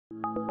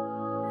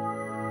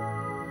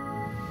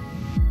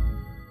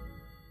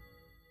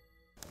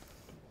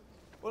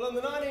Well,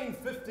 in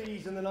the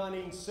 1950s and the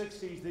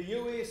 1960s, the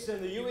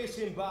US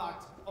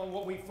embarked on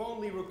what we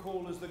fondly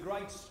recall as the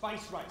Great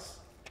Space Race,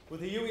 with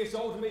the US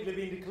ultimately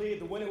being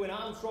declared the winner when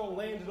Armstrong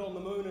landed on the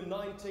moon in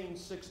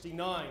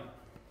 1969.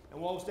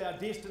 And whilst our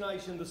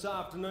destination this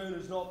afternoon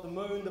is not the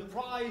moon, the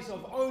prize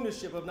of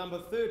ownership of number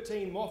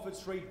 13 Moffat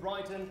Street,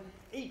 Brighton,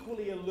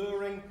 equally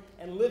alluring,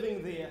 and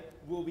living there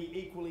will be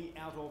equally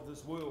out of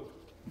this world.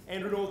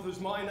 Andrew North is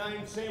my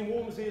name. Sam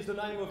Wormsley is the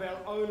name of our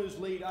owner's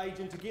lead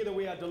agent. Together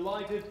we are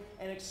delighted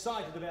and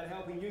excited about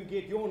helping you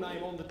get your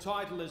name on the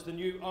title as the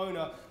new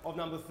owner of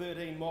number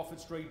 13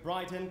 Moffat Street,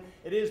 Brighton.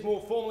 It is more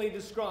formally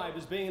described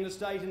as being an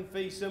estate in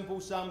fee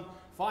simple, some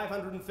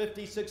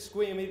 556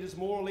 square metres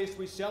more or less.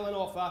 We sell and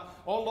offer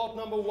on lot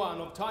number 1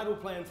 of title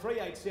plan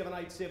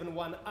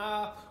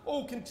 387871R,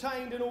 all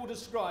contained and all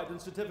described in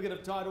certificate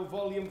of title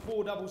volume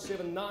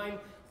 4779,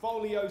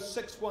 folio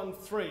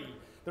 613.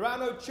 There are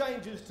no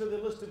changes to the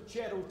list of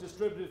chattels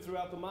distributed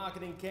throughout the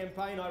marketing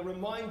campaign. I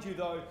remind you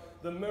though,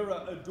 the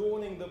mirror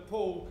adorning the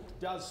pool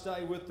does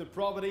stay with the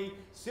property.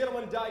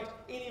 Settlement date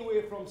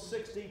anywhere from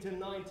 60 to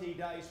 90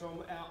 days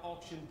from our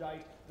auction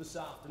date this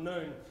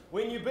afternoon.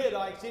 When you bid,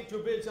 I accept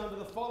your bids under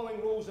the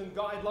following rules and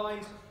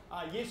guidelines.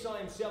 Yes, I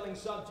am selling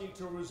subject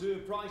to a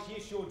reserve price.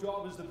 Yes, your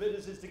job as the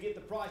bidders is to get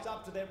the price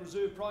up to that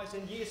reserve price.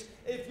 And yes,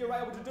 if you're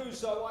able to do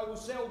so, I will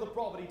sell the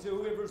property to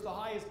whoever is the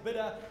highest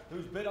bidder,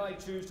 whose bid I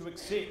choose to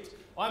accept.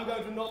 I'm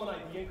going to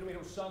nominate the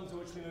incremental sum to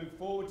which we move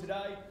forward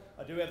today.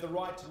 I do have the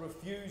right to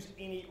refuse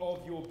any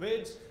of your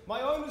bids.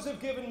 My owners have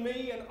given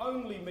me and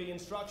only me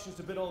instructions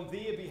to bid on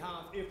their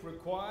behalf if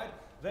required.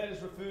 That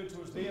is referred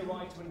to as their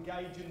right to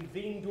engage in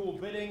vendor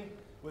bidding,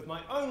 with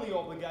my only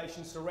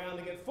obligation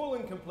surrounding it full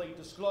and complete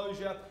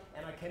disclosure,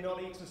 and I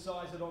cannot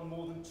exercise it on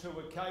more than 2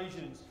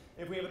 occasions.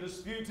 If we have a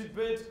disputed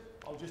bid,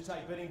 I'll just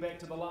take bidding back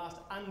to the last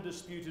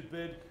undisputed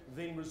bid,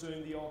 then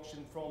resume the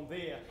auction from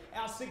there.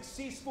 Our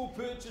successful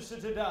purchaser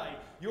today,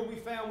 you'll be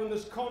found when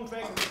this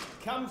contract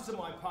comes to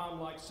my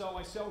palm like so.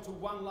 I sell to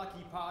one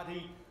lucky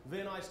party,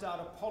 then I start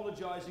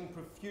apologising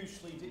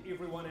profusely to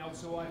everyone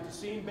else who I have to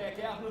send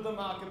back out into the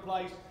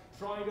marketplace,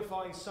 trying to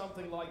find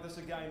something like this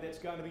again. That's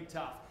going to be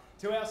tough.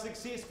 To our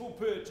successful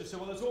purchaser,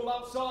 well, there's all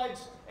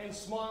upsides and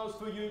smiles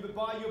for you, but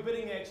by your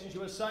bidding actions,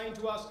 you are saying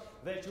to us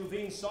that you'll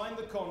then sign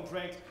the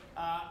contract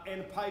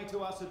and pay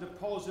to us a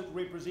deposit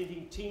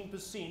representing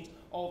 10%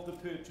 of the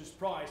purchase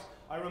price.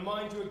 I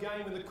remind you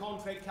again, when the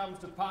contract comes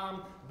to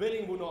palm,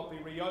 bidding will not be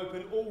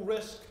reopened. All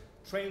risk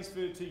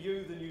transferred to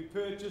you, the new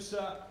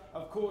purchaser.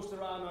 Of course,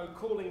 there are no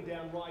cooling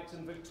down rights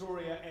in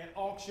Victoria at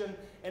auction,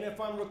 and if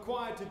I'm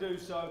required to do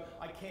so,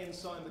 I can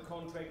sign the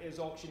contract as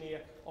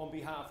auctioneer on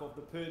behalf of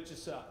the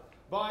purchaser.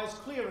 Buyers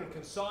clear and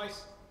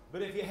concise,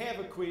 but if you have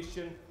a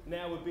question,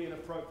 now would be an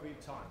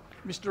appropriate time.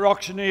 Mr.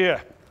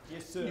 Auctioneer,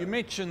 yes, sir. You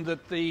mentioned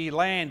that the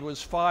land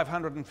was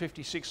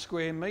 556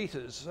 square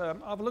metres.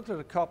 I've looked at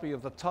a copy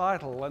of the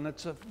title and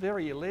it's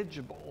very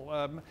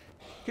illegible.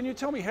 Can you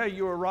tell me how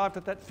you arrived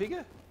at that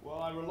figure? Well,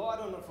 I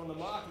relied on it from the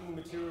marketing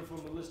material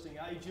from the listing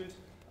agent,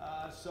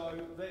 so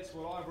that's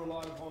what I've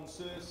relied upon,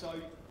 sir. So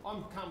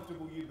I'm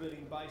comfortable you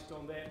bidding based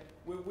on that.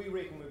 We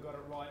reckon we've got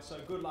it right, so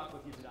good luck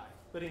with you today,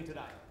 bidding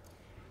today.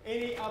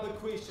 Any other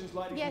questions,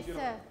 ladies and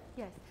gentlemen?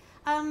 Yes, sir.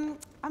 Yes.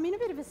 I'm in a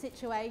bit of a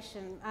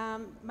situation.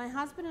 My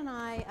husband and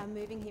I are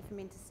moving here from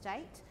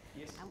interstate.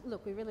 Yes.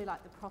 Look, we really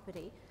like the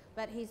property,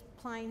 but his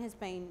plane has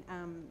been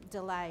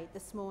delayed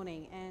this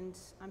morning and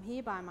I'm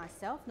here by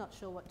myself, not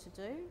sure what to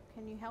do.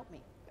 Can you help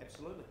me?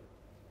 Absolutely.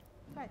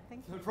 Great,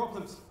 thank you. No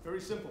problems, very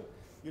simple.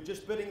 You're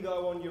just bidding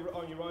though on your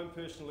own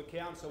personal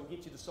account, so we'll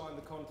get you to sign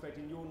the contract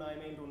in your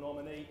name and or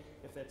nominee,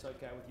 if that's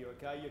okay with you,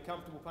 okay? You're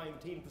comfortable paying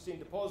the 10%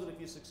 deposit if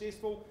you're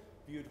successful?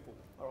 Beautiful.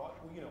 All right,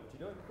 well, you know what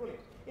you're doing.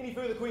 Brilliant. Any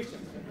further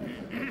questions?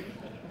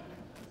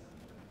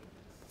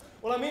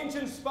 Well, I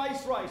mentioned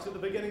space race at the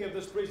beginning of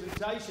this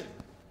presentation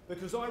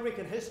because I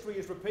reckon history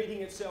is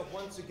repeating itself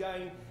once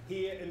again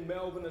here in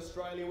Melbourne,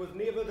 Australia, with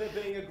never there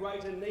being a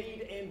greater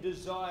need and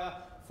desire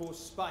for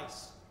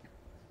space.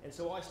 And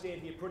so I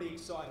stand here pretty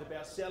excited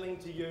about selling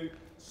to you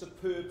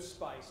superb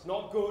space.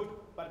 Not good,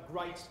 but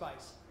great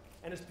space.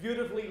 And it's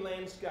beautifully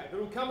landscaped. It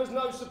will come as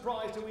no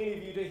surprise to any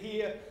of you to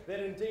hear that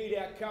indeed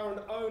our current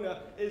owner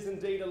is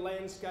indeed a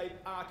landscape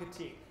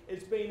architect.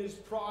 It's been his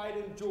pride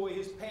and joy,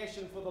 his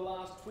passion for the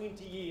last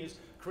 20 years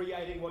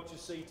creating what you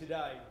see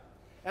today.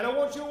 And I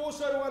want you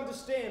also to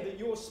understand that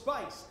your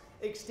space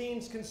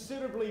extends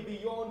considerably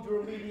beyond your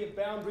immediate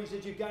boundaries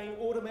as you gain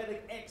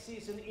automatic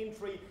access and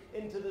entry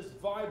into this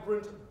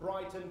vibrant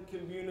Brighton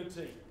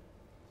community.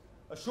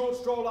 A short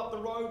stroll up the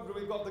road where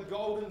we've got the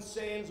golden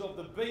sands of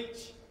the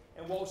beach.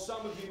 And while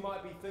some of you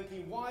might be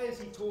thinking, why is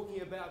he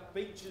talking about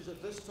beaches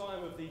at this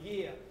time of the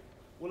year?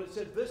 Well, it's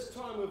at this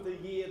time of the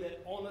year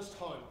that honest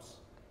homes,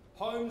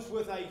 homes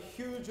with a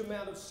huge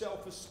amount of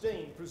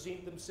self-esteem,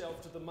 present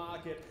themselves to the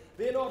market.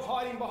 They're not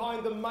hiding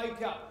behind the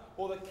makeup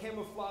or the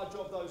camouflage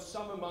of those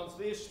summer months.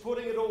 They're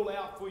putting it all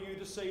out for you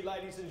to see,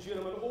 ladies and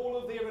gentlemen, all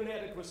of their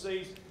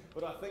inadequacies,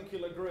 but I think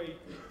you'll agree,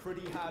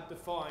 pretty hard to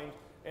find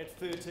at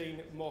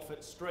 13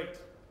 Moffat Street.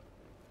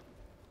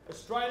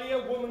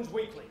 Australia Women's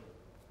Weekly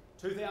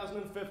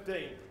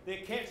 2015. Their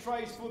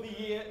catchphrase for the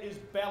year is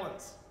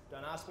balance.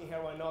 Don't ask me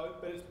how I know,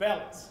 but it's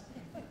balance.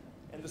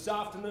 And this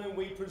afternoon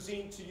we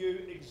present to you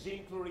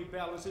exemplary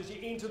balance. As you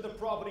enter the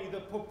property,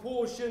 the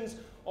proportions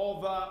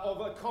of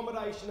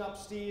accommodation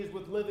upstairs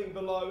with living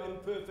below in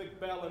perfect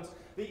balance.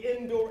 The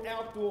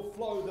indoor-outdoor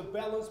flow, the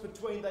balance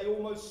between, they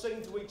almost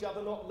sing to each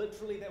other, not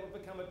literally, that would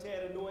become a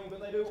tad annoying,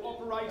 but they do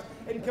operate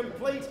in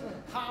complete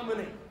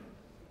harmony.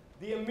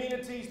 The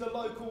amenities, the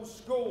local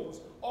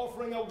schools,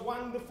 offering a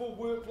wonderful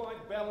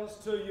work-life balance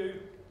to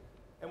you.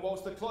 And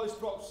whilst the close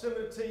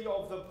proximity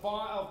of the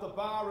bar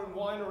and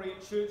winery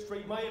at Church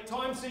Street may at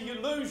times see you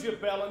lose your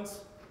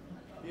balance,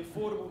 the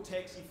affordable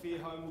taxi fare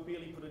home will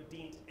barely put a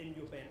dent in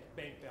your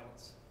bank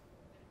balance.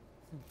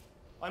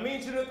 I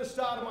mentioned at the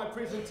start of my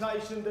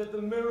presentation that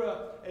the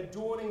mirror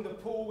adorning the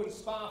pool and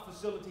spa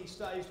facility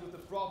stays with the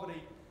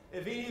property.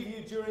 If any of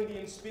you during the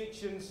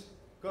inspections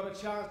got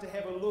a chance to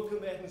have a look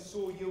at that and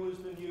saw you as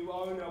the new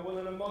owner, well,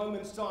 in a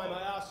moment's time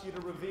I asked you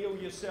to reveal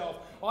yourself.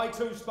 I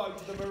too spoke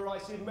to the mirror. I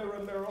said, mirror,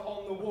 mirror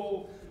on the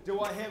wall, do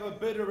I have a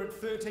bidder at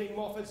 13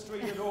 Moffat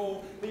Street at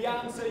all? The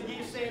answer,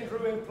 yes,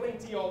 Andrew, and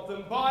plenty of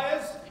them.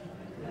 Buyers?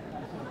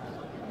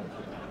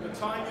 The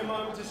time your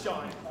moment to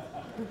shine.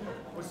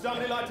 Would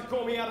somebody like to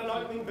call me out an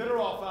opening bidder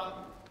offer?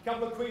 A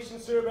couple of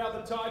questions, sir, about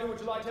the title.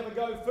 Would you like to have a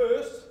go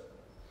first?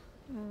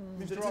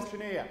 Mr.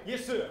 Auctioneer.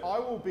 Yes, sir. I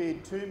will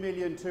bid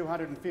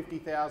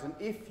 $2,250,000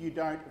 if you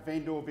don't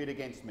vendor bid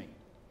against me.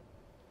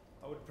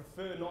 I would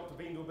prefer not to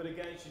vendor bid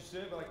against you,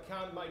 sir, but I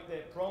can't make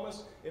that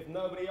promise. If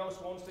nobody else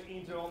wants to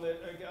enter on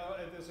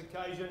at this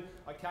occasion,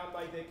 I can't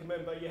make that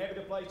commitment. Are you happy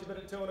to place your bid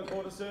at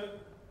 2.25, sir?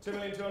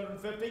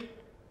 2,250,000?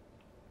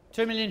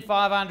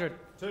 2,500,000.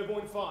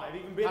 2.5,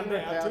 even better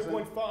now,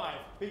 2.5.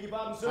 Beg your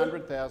pardon, sir?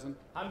 100,000.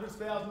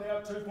 100,000 now,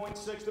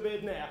 2.6 to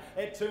bid now.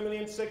 At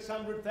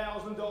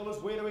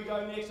 $2,600,000, where do we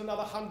go next?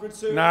 Another 100,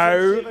 sir?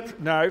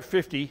 No,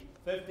 50.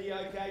 50,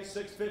 okay,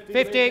 650.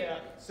 50.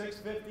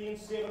 650 and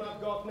 7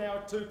 I've got now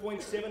at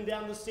 2.7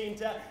 down the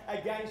centre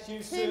against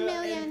you, sir.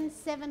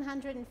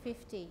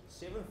 2,750,000.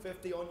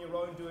 750 on your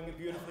own, doing it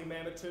beautifully,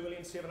 ma'am, at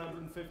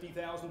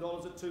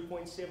 $2,750,000 at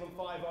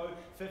 2.750.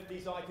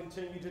 50s I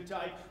continue to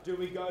take. Do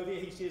we go there?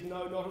 He says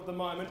no, not at the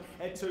moment.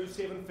 At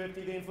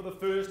 2,750 then for the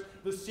first,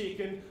 the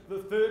second, the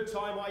third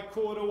time I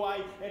caught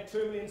away at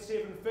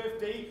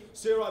 2,750,000.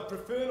 Sir, I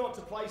prefer not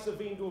to place a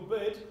vendor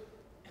bid.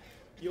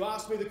 You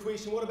asked me the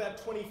question, what about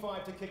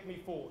 25 to kick me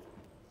forward?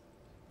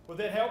 Would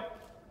that help?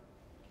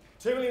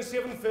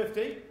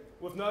 2,750,000,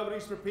 with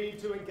nobody's prepared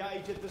to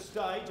engage at this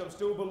stage. I'm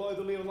still below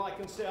the level I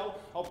can sell.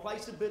 I'll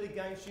place a bid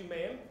against you,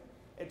 ma'am,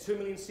 at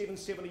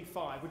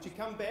 2,775,000. Would you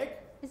come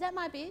back? Is that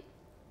my bid?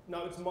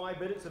 No, it's my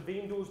bid. It's a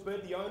vendor's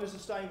bid. The owners are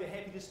staying. They're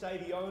happy to stay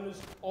the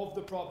owners of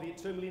the property at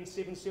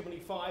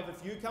 2,775,000.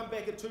 If you come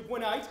back at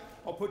 2.8,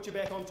 I'll put you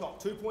back on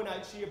top.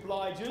 2.8, she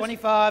obliges.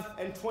 25.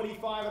 And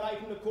 25 at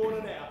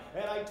 8.25 now.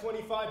 At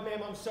 8.25,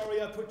 ma'am, I'm sorry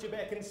I put you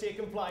back in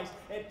second place.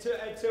 At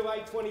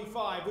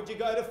 8.25, would you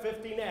go to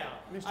 50 now?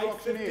 Mr.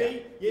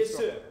 Auctioneer. Yes,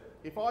 sir.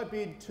 If I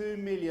bid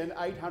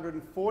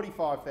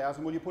 $2,845,000,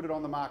 will you put it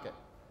on the market?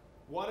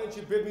 Why don't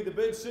you bid me the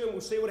bid, sir, and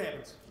we'll see what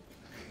happens.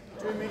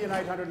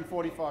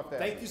 $2,845,000.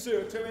 Thank you,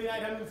 sir.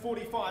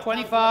 2,845,000.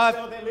 25.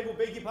 Sell that level,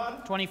 beg your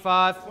pardon?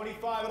 25.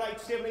 25 at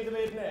 870 the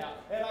bid now.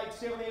 At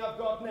 870 I've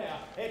got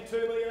now. At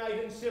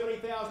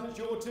 2,870,000 it's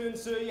your turn,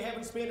 sir. You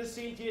haven't spent a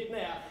cent yet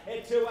now.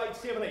 At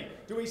 2,870.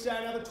 Do we say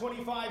another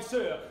 25,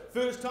 sir?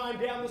 First time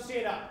down the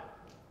centre.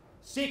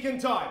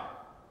 Second time.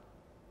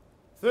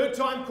 Third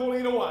time calling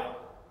it away.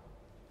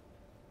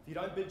 If you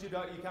don't bid, you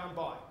can't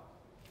buy.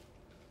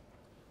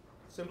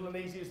 Simple and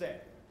easy as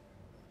that.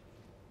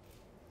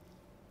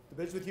 The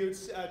bid's with you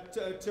at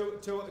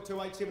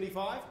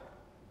 2,875.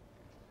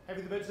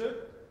 Happy with the bid, sir?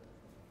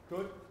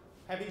 Good.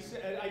 Happy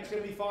at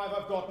 875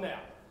 I've got now.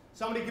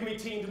 Somebody give me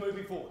 10 to move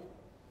me forward.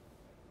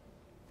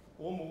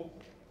 Or more.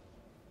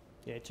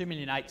 Yeah,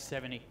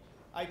 2,870,000.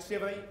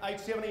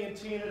 870 and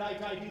 10 at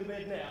 880 the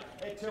bid now.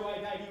 At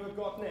 2,880 we've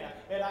got now.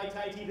 At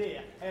 880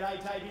 there. At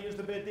 880 is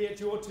the bid there.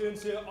 It's your turn,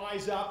 sir.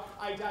 Eyes up.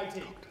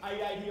 880.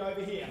 880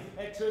 over here.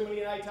 At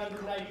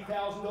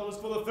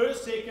 $2,880,000 for the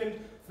first, second,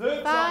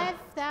 third time.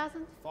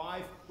 5,000.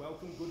 5.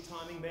 Welcome. Good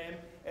timing, ma'am.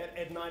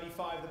 At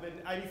 95 the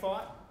bid.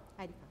 85?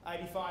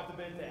 85 the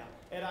bid now.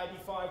 At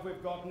 85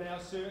 we've got now,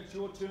 sir. It's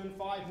your turn.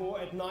 5 more.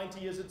 At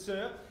 90 is it,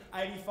 sir?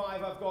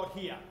 85 I've got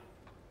here.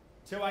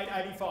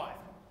 2,885.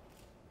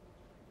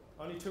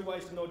 Only 2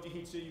 ways to nod your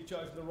head, sir. You've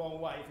chosen the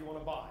wrong way if you want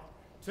to buy.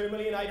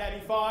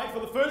 2,885,000 for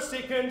the first,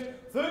 second,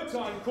 third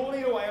time calling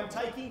it away. I'm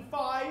taking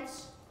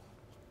 5s.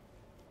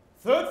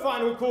 Third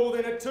final call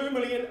then at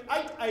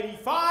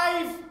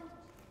 2,885,000.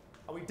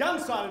 Are we done,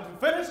 silent and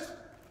finished?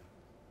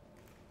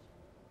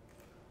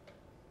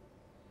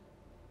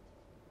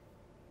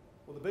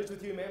 Well, the bid's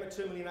with you, ma'am, at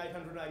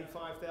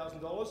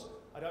 $2,885,000.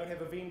 I don't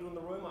have a vendor in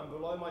the room. I'm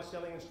below my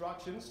selling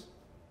instructions.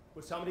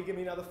 Would somebody give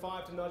me another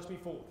 5 to nudge me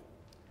forward?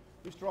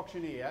 Mr.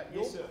 Auctioneer,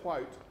 Yes, sir.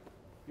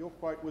 your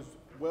quote was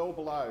well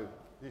below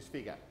this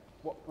figure.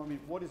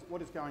 What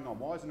is going on?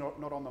 Why is it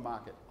not on the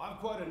market? I've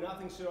quoted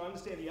nothing, sir. I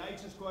understand the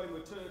agent's quoting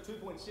with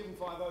 2.750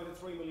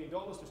 to $3 million.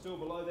 We're still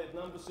below that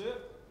number, sir.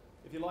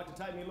 If you'd like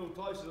to take me a little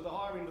closer to the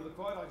higher end of the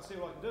quote, I can see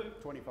what I can do.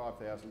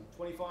 $25,000.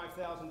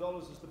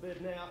 $25,000 is the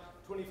bid now.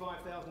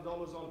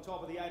 $25,000 on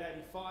top of the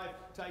 885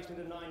 takes me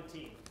to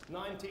 19.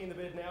 19 the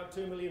bid now.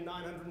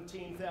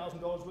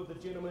 $2,910,000 with the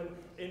gentleman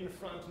in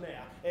front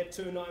now. At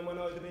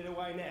 2910 the bid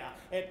away now.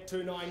 At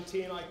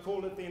 2910 I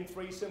call it then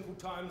 3 simple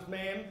times,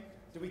 ma'am.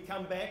 Do we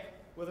come back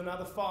with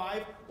another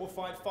 5 or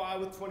fight fire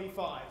with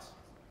 25s?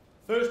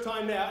 First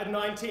time now at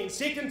 19.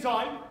 Second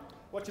time,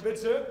 what's your bid,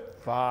 sir?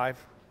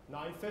 5.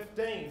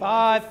 9.15.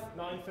 5.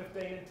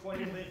 9.15 and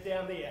 20 bid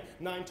down there.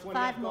 9.20 5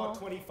 I've more. got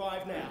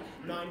 25 now.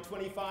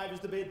 9.25 is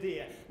the bid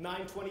there.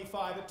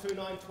 9.25 at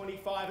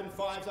 2,925 and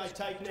 5s I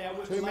take now.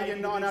 With the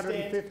lady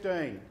that bid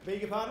stands.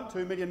 Beg your pardon?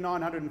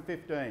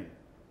 2,915,000.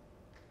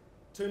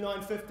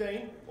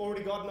 2,915.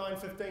 Already got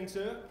 9.15,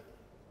 sir.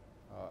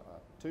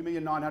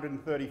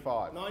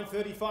 2,935,000.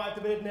 9.35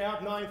 the bid now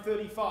at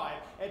 9.35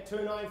 at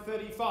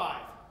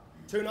 2,935.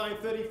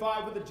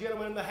 2,935 with the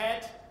gentleman in the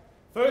hat.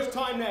 First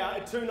time now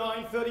at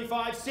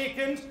 2,935.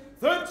 Second.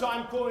 Third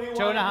time calling you.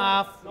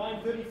 2.5.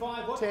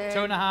 9.35. What? 10.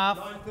 2.5.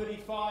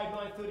 9.35.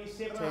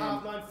 9.37 and a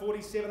half.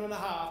 9.47 and a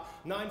half.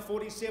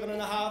 9.47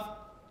 and a half.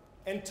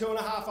 And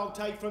 2.5 I'll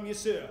take from you,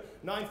 sir.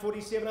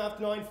 9.47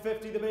 after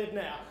 9.50 the bid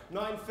now.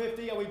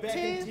 9.50. Are we back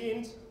in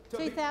tens?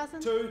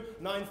 2,000.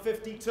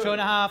 9.52.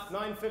 2.5.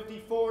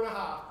 9.54 and a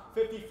half.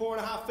 54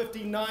 and a half.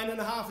 59 and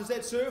a half. Is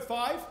that, sir?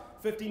 5?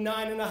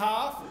 59 and a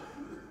half.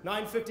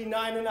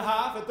 9.59 and a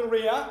half at the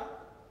rear.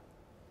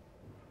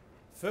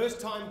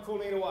 First time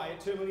calling it away at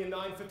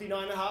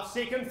 2,959 and a half.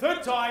 Second,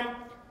 third time.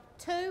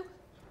 2.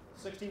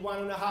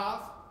 61 and a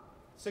half.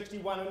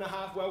 61 and a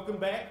half. Welcome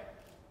back.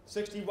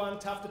 61.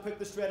 Tough to pick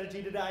the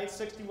strategy today.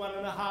 61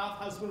 and a half.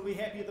 Husband will be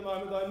happy at the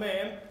moment though,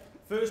 ma'am.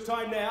 First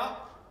time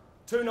now.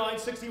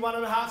 2,961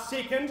 and a half.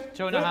 Second.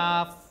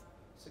 2.5.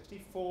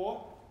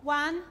 64.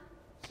 1.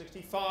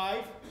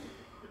 65.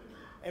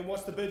 And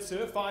what's the bid,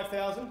 sir?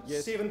 5,000?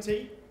 Yes.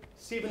 70.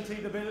 70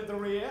 the bid at the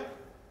rear.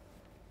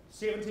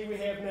 70 we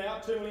have now,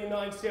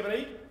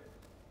 2,970,000.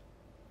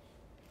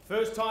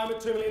 First time at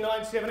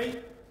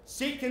 2,970,000.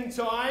 Second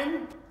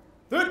time,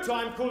 third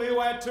time calling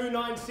away at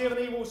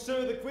 2,970,000. Well,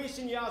 sir, the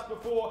question you asked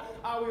before,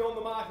 are we on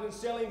the market and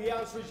selling? The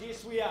answer is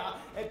yes, we are.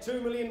 At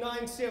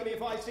 2,970,000,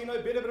 if I see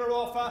no better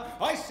offer,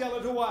 I sell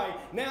it away.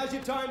 Now's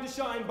your time to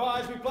shine,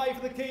 buyers. We play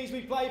for the keys,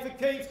 we play for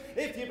keeps.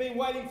 If you've been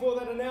waiting for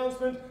that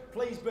announcement,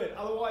 please bid,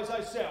 otherwise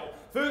I sell.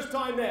 First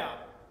time now.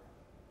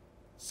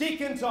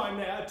 Second time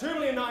now, at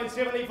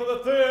 2,970,000 for the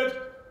third.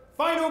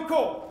 Final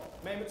call.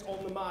 Ma'am, it's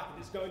on the market.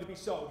 It's going to be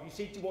sold. You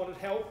said you wanted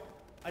help.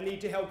 I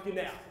need to help you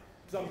now.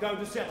 Because I'm going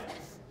to sell it.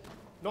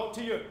 Not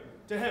to you,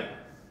 to him.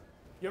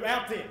 You're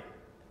out there.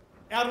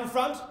 Out in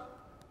front.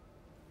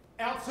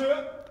 Out,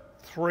 sir.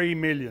 $3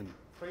 million.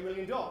 $3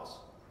 million. Not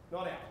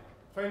out.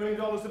 $3 million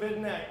to bid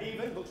now.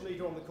 Even. Looks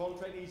neater on the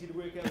contract. Easy to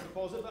work out a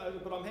deposit.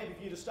 But I'm happy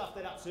for you to stuff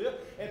that up, sir.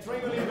 At $3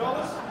 million.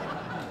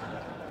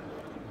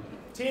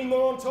 10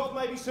 more on top,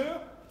 maybe, sir.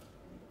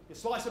 You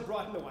slice it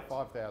right in the way.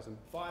 5,000.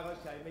 5,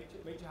 okay, meet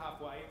you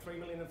halfway.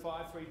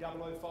 3,005,000,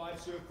 3,005.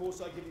 Sir, of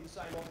course, I give you the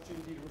same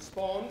opportunity to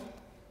respond.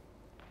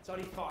 It's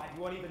only 5.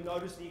 You won't even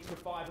notice the extra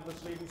 5 at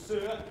this level,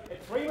 sir.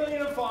 At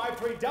 3,005,000,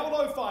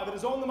 3,005. It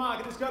is on the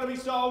market. It's going to be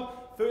sold.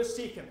 First,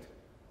 second.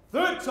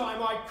 Third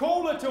time, I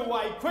call it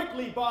away.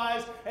 Quickly,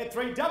 buyers. At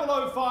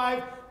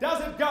 3,005.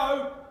 Does it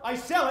go? I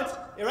sell it.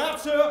 You're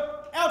out,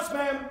 sir. Out,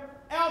 ma'am.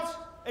 Out.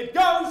 It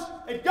goes.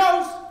 It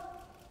goes.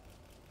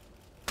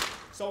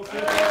 Sold for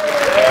You did a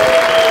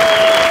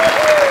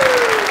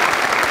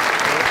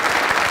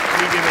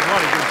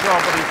bloody good job,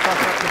 but he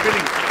fucked up the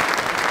bidding.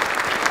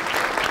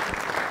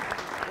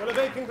 Well, a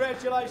big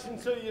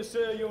congratulations to you,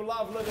 sir. You'll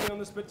love living on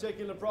this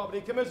particular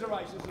property.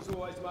 Commiserations as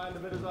always to my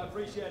own bidders. I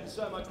appreciate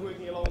so much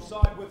working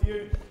alongside with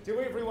you. To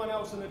everyone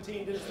else in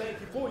attendance, thank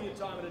you for your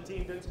time and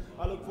attendance.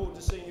 I look forward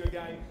to seeing you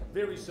again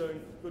very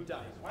soon. Good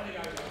day.